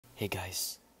Hey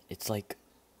guys, it's like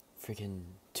freaking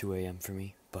 2 a.m. for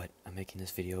me, but I'm making this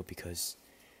video because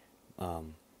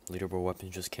Leaderboard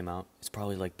weapons just came out. It's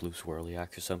probably like Blue Swirly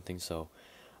axe or something, so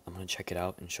I'm gonna check it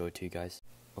out and show it to you guys.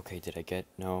 Okay, did I get?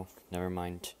 No, never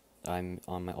mind. I'm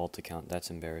on my alt account, that's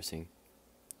embarrassing.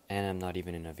 And I'm not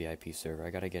even in a VIP server.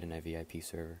 I gotta get in a VIP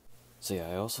server. So yeah,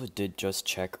 I also did just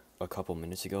check a couple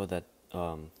minutes ago that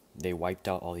they wiped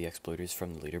out all the exploiters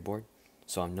from the leaderboard.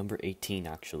 So I'm number 18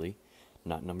 actually,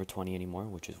 not number 20 anymore,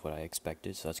 which is what I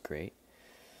expected, so that's great.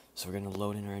 So we're gonna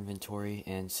load in our inventory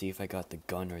and see if I got the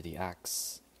gun or the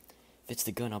axe. If it's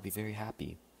the gun, I'll be very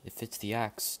happy. If it's the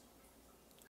axe,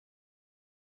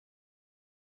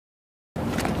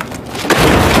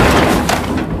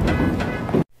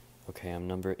 okay, I'm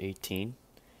number 18.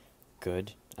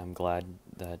 Good. I'm glad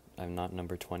that I'm not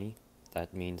number 20.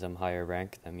 That means I'm higher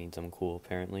rank. That means I'm cool,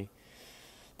 apparently.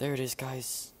 There it is,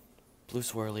 guys. Blue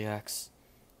Swirly axe.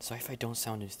 Sorry if I don't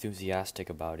sound enthusiastic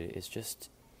about it. It's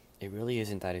just, it really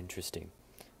isn't that interesting.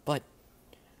 But,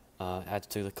 adds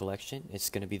to the collection. It's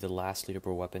going to be the last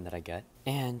leaderboard weapon that I get.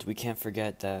 And we can't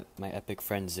forget that my epic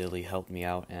friend Zilly helped me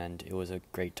out, and it was a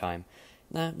great time.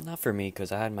 Not for me,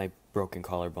 because I had my broken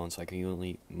collarbone, so I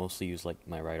can mostly use like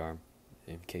my right arm.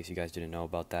 In case you guys didn't know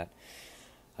about that,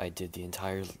 I did the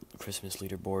entire Christmas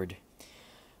leaderboard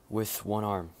with one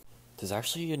arm. There's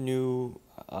actually a new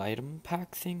item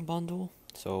pack thing bundle.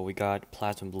 So we got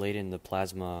Plasma Blade and the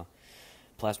Plasma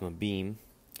Beam.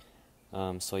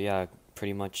 So yeah,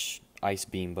 pretty much Ice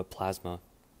Beam, but Plasma.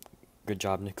 Good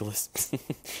job, Nicholas.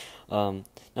 No,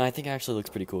 I think it actually looks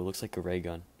pretty cool. It looks like a ray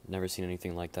gun. Never seen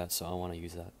anything like that, so I want to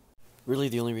use that. Really,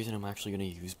 the only reason I'm actually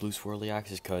going to use Blue Swirly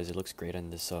axe is because it looks great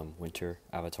on this winter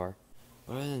avatar.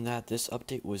 But other than that, this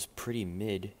update was pretty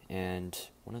mid, and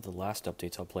one of the last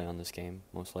updates I'll play on this game,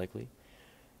 most likely.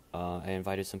 I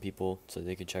invited some people so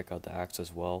they could check out the axe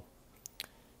as well.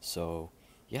 So,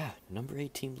 yeah, number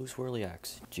 18 Blue Swirly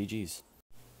axe. GG's.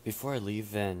 Before I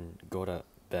leave and go to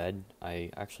bed,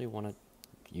 I actually want to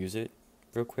use it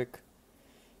real quick.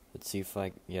 Let's see if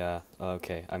yeah,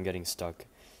 okay, I'm getting stuck.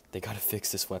 They gotta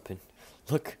fix this weapon.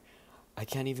 Look, I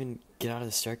can't even get out of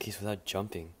the staircase without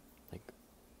jumping. Like,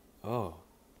 oh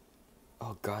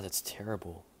god, that's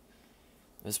terrible.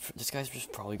 This guy's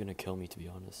just probably gonna kill me, to be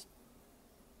honest.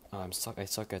 I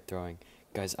suck at throwing.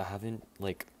 Guys, I haven't,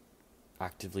 like,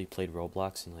 actively played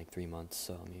Roblox in, like, 3 months,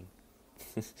 so, I mean...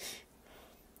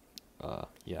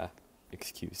 yeah,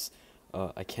 excuse.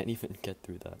 I can't even get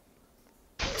through that.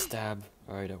 Stab.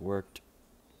 Alright, it worked.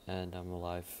 And I'm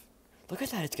alive. Look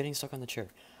at that, it's getting stuck on the chair.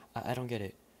 I don't get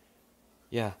it.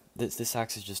 Yeah, this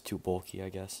axe is just too bulky, I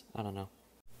guess. I don't know.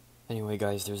 Anyway,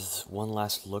 guys, there's one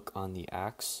last look on the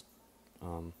axe.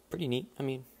 Pretty neat. I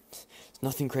mean, it's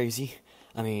nothing crazy.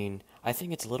 I mean, I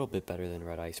think it's a little bit better than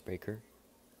Red Icebreaker.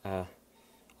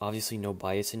 Obviously no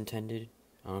bias intended.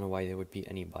 I don't know why there would be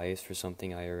any bias for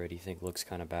something I already think looks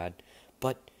kind of bad.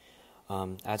 But,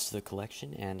 adds to the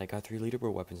collection, and I got 3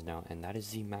 leaderboard weapons now, and that is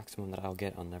the maximum that I'll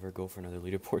get. I'll never go for another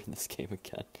leaderboard in this game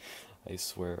again. I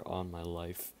swear on my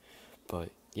life. But,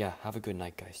 yeah, have a good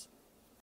night, guys.